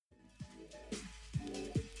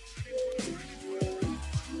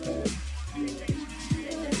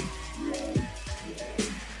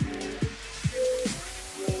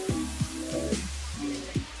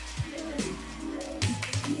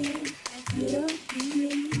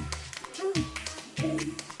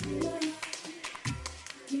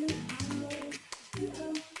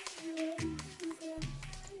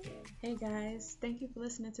Thank you for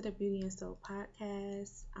listening to the Beauty and Soul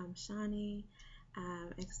podcast. I'm Shawnee.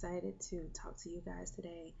 I'm excited to talk to you guys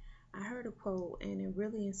today. I heard a quote and it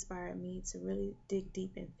really inspired me to really dig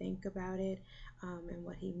deep and think about it and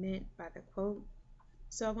what he meant by the quote.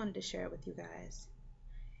 So I wanted to share it with you guys.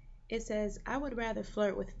 It says, I would rather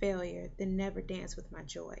flirt with failure than never dance with my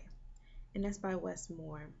joy. And that's by Wes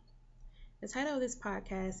Moore. The title of this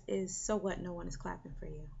podcast is So What No One is Clapping for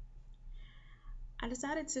You. I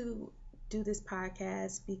decided to do this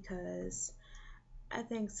podcast because I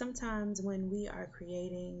think sometimes when we are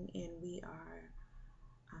creating and we are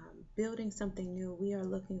building something new, we are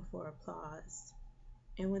looking for applause.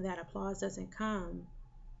 And when that applause doesn't come,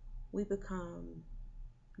 we become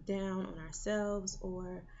down on ourselves,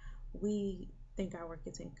 or we think our work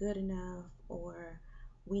isn't good enough, or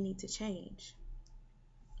we need to change.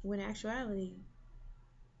 When in actuality,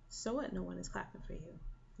 so what? No one is clapping for you.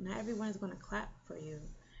 Not everyone is going to clap for you,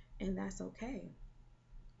 and that's okay.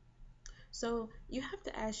 So you have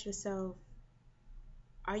to ask yourself,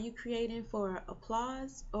 are you creating for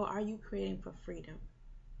applause or are you creating for freedom?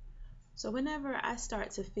 So whenever I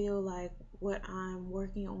start to feel like what I'm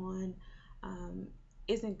working on um,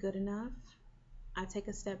 isn't good enough, I take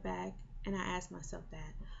a step back and I ask myself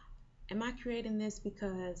that. Am I creating this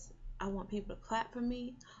because I want people to clap for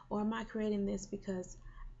me, or am I creating this because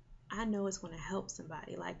I know it's going to help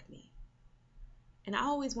somebody like me? And I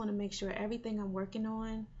always want to make sure everything I'm working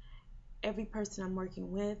on, every person I'm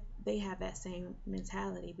working with, they have that same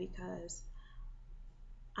mentality, because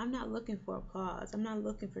I'm not looking for applause. I'm not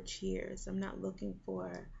looking for cheers. I'm not looking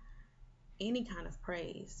for any kind of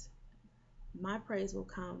praise. My praise will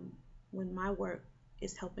come when my work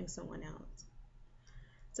is helping someone else.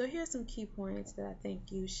 So here's some key points that I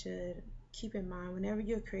think you should keep in mind whenever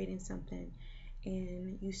you're creating something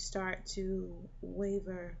and you start to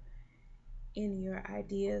waver in your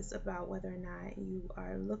ideas about whether or not you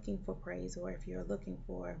are looking for praise, or if you're looking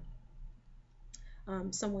for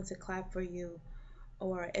someone to clap for you,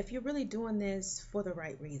 or if you're really doing this for the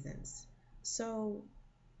right reasons. So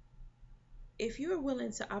if you're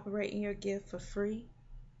willing to operate in your gift for free,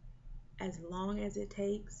 as long as it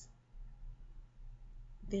takes,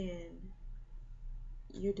 then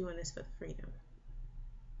you're doing this for freedom.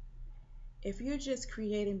 If you're just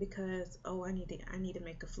creating because, oh, I need to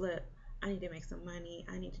make a flip, I need to make some money,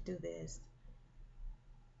 I need to do this,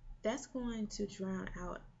 that's going to drown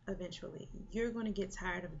out eventually. You're going to get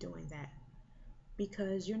tired of doing that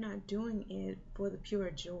because you're not doing it for the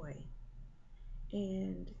pure joy.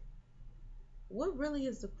 And what really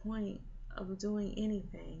is the point of doing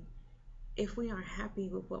anything if we aren't happy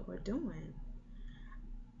with what we're doing?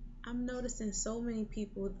 I'm noticing so many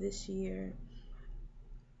people this year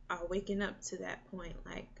are waking up to that point,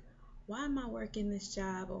 like, why am I working this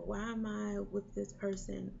job, or why am I with this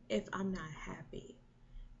person if I'm not happy?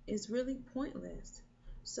 It's really pointless.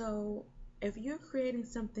 So if you're creating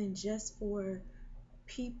something just for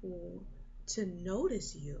people to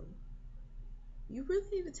notice you, you really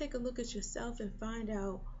need to take a look at yourself and find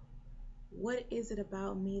out, what is it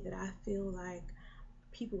about me that I feel like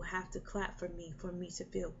people have to clap for me to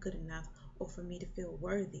feel good enough, or for me to feel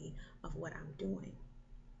worthy of what I'm doing.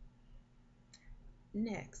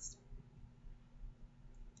 Next,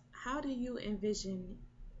 how do you envision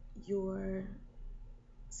your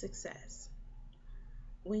success?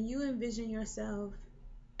 When you envision yourself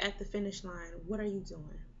at the finish line, what are you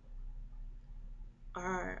doing?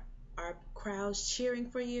 Are crowds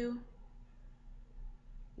cheering for you?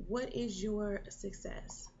 What is your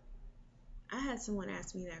success? I had someone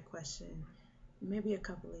ask me that question maybe a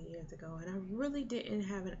couple of years ago, and I really didn't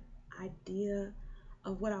have an idea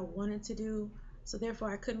of what I wanted to do. So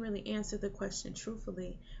therefore I couldn't really answer the question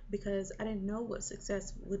truthfully, because I didn't know what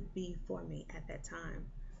success would be for me at that time.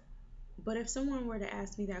 But if someone were to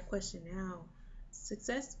ask me that question now,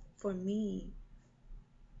 success for me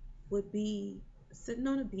would be sitting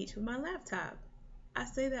on a beach with my laptop. I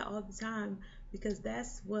say that all the time because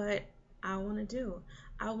that's what I want to do.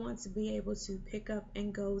 I want to be able to pick up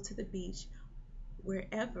and go to the beach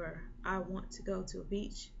wherever I want to go to a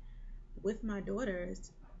beach with my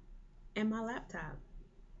daughters and my laptop.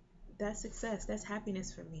 That's success. That's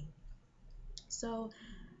happiness for me. So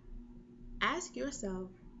ask yourself,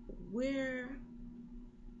 where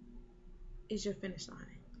is your finish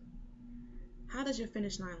line? How does your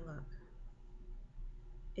finish line look?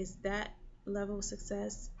 Is that level of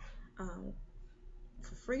success um,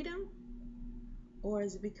 for freedom, or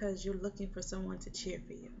is it because you're looking for someone to cheer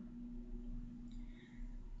for you?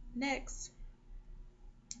 Next,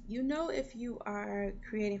 you know if you are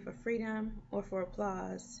creating for freedom or for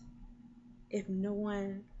applause if no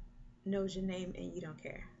one knows your name and you don't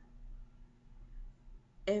care.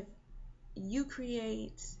 If you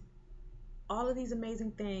create all of these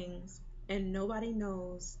amazing things and nobody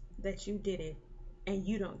knows that you did it and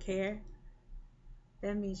you don't care,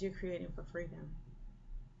 that means you're creating for freedom.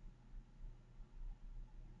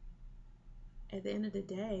 At the end of the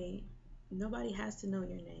day, nobody has to know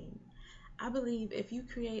your name. I believe if you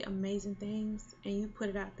create amazing things and you put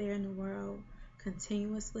it out there in the world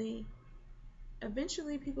continuously,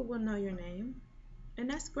 eventually people will know your name, and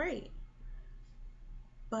that's great.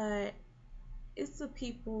 But it's the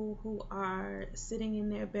people who are sitting in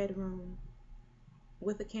their bedroom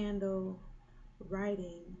with a candle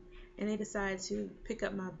writing, and they decide to pick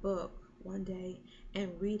up my book one day and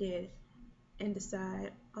read it and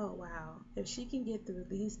decide, oh wow, if she can get through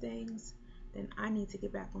these things, then I need to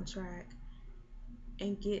get back on track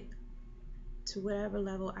and get to whatever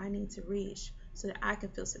level I need to reach so that I can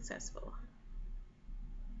feel successful.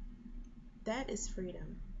 That is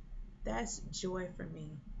freedom. That's joy for me.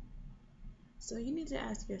 So you need to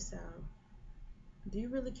ask yourself, do you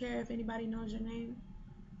really care if anybody knows your name?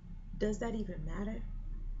 Does that even matter?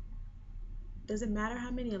 Does it matter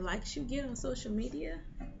how many likes you get on social media?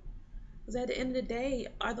 Because at the end of the day,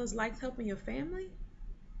 are those likes helping your family?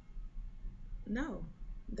 No,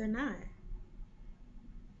 they're not.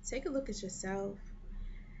 Take a look at yourself.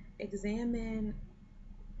 Examine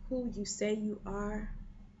who you say you are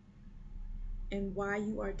and why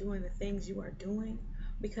you are doing the things you are doing.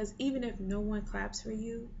 Because even if no one claps for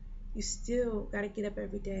you, you still got to get up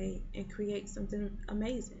every day and create something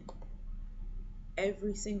amazing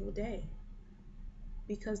every single day.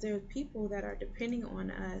 Because there are people that are depending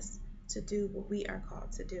on us to do what we are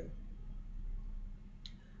called to do.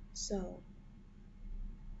 So,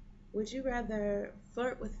 would you rather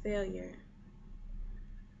flirt with failure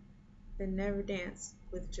than never dance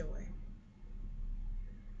with joy?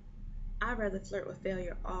 I'd rather flirt with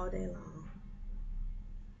failure all day long.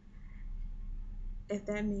 If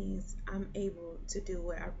that means I'm able to do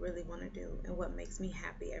what I really want to do and what makes me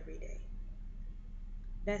happy every day.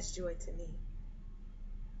 That's joy to me.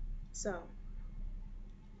 So,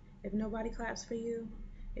 if nobody claps for you,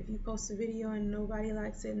 if you post a video and nobody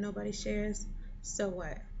likes it, nobody shares, so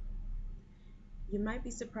what? You might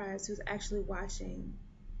be surprised who's actually watching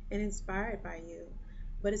and inspired by you,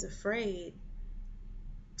 but is afraid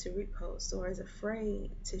to repost or is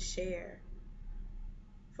afraid to share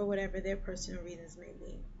for whatever their personal reasons may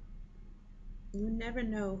be. You never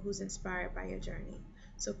know who's inspired by your journey.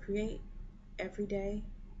 So create every day,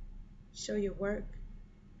 show your work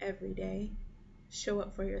every day, show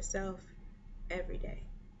up for yourself every day.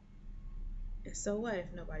 And so what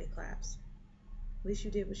if nobody claps? At least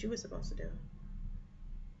you did what you were supposed to do.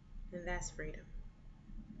 And that's freedom.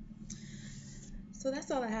 So that's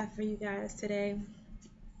all I have for you guys today.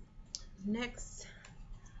 Next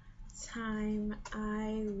time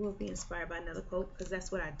I will be inspired by another quote because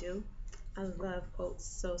that's what I do. I love quotes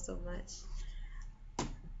so much.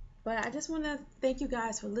 But I just want to thank you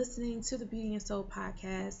guys for listening to the Beauty and Soul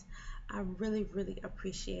podcast. I really, really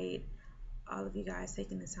appreciate all of you guys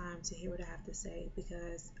taking the time to hear what I have to say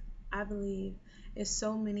because I believe there's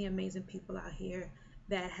so many amazing people out here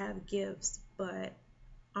that have gifts but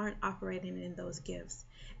aren't operating in those gifts.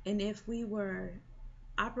 And if we were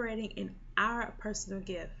operating in our personal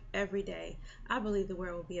gift every day, I believe the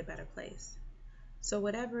world will be a better place. So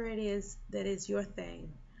whatever it is that is your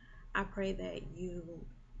thing, I pray that you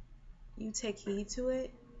take heed to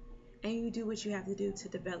it and you do what you have to do to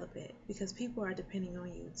develop it because people are depending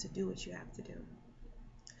on you to do what you have to do.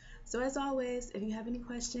 So as always, if you have any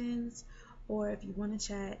questions or if you want to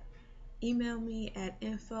chat, email me at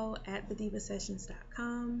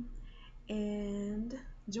info@thedivasessions.com and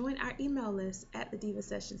join our email list at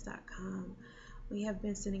thedivasessions.com. We have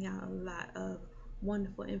been sending out a lot of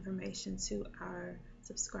wonderful information to our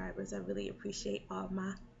subscribers. I really appreciate all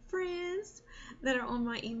my friends that are on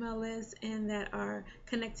my email list and that are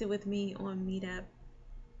connected with me on Meetup.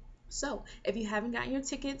 So, if you haven't gotten your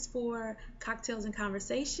tickets for Cocktails and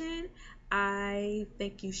Conversation, I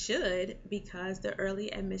think you should because the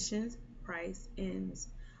early admissions price ends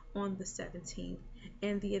on the 17th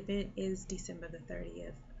and the event is December the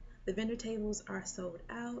 30th. The vendor tables are sold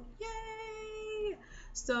out. Yay!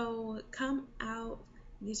 So, come out,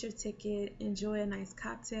 get your ticket, enjoy a nice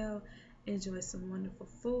cocktail, enjoy some wonderful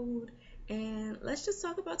food, and let's just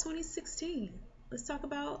talk about 2016. Let's talk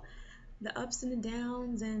about the ups and the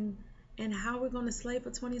downs and how we're going to slay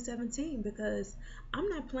for 2017 because I'm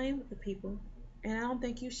not playing with the people and I don't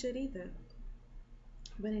think you should either.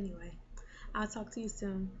 But anyway, I'll talk to you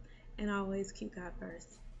soon and always keep God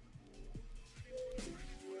first.